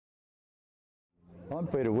I'm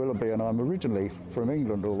Peter Willoughby and I'm originally from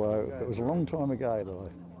England, although it was a long time ago that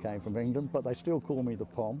I came from England, but they still call me the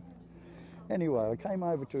Pom. Anyway, I came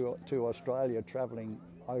over to Australia travelling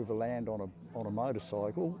overland on a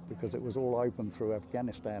motorcycle because it was all open through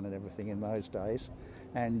Afghanistan and everything in those days,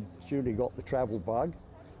 and Julie got the travel bug,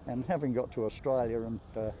 and having got to Australia and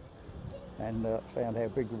found how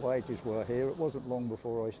big the wages were here, it wasn't long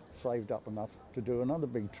before I saved up enough to do another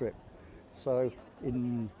big trip. So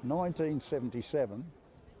in 1977,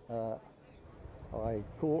 I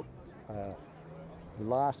caught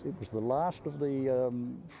it was the last of the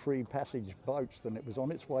free passage boats, and it was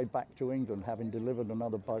on its way back to England, having delivered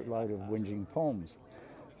another boatload of whinging Poms.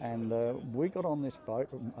 And we got on this boat,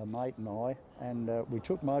 a mate and I, and we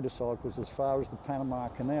took motorcycles as far as the Panama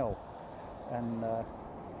Canal. And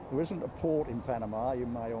there isn't a port in Panama, you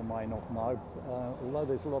may or may not know. Although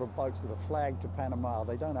there's a lot of boats that are flagged to Panama,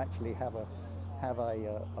 they don't actually have a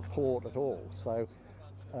port at all. So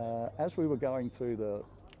as we were going through the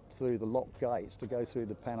lock gates to go through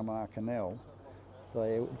the Panama Canal,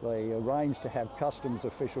 they arranged to have customs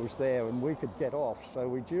officials there and we could get off. So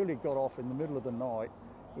we duly got off in the middle of the night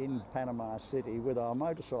in Panama City with our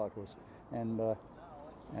motorcycles, and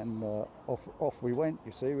off we went.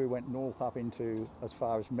 You see, we went north up into as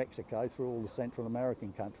far as Mexico through all the Central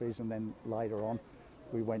American countries, and then later on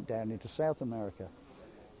we went down into South America.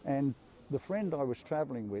 And the friend I was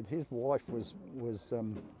travelling with, his wife was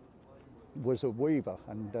a weaver,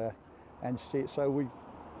 and so we,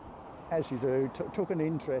 as you do, took an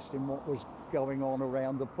interest in what was going on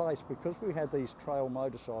around the place, because we had these trail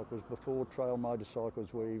motorcycles before trail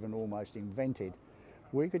motorcycles were even almost invented.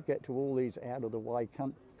 We could get to all these out of the way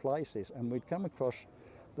places, and we'd come across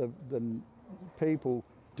the people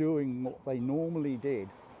doing what they normally did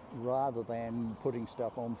rather than putting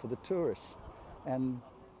stuff on for the tourists. And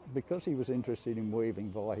because he was interested in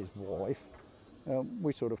weaving via his wife,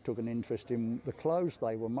 we sort of took an interest in the clothes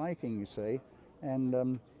they were making, you see, and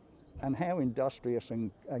how industrious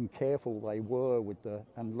and careful they were with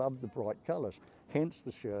and loved the bright colours. Hence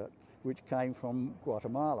the shirt, which came from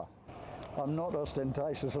Guatemala. I'm not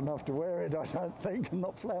ostentatious enough to wear it, I don't think. I'm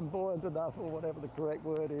not flamboyant enough, or whatever the correct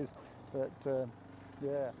word is. But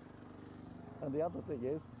yeah. And the other thing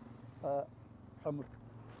is,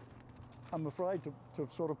 I'm afraid to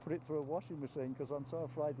sort of put it through a washing machine, because I'm so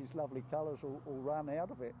afraid these lovely colours will run out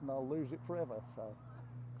of it and I'll lose it forever. So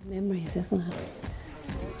memories, isn't it?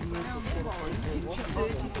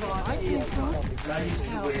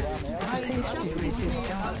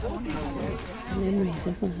 Memories,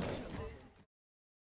 isn't it?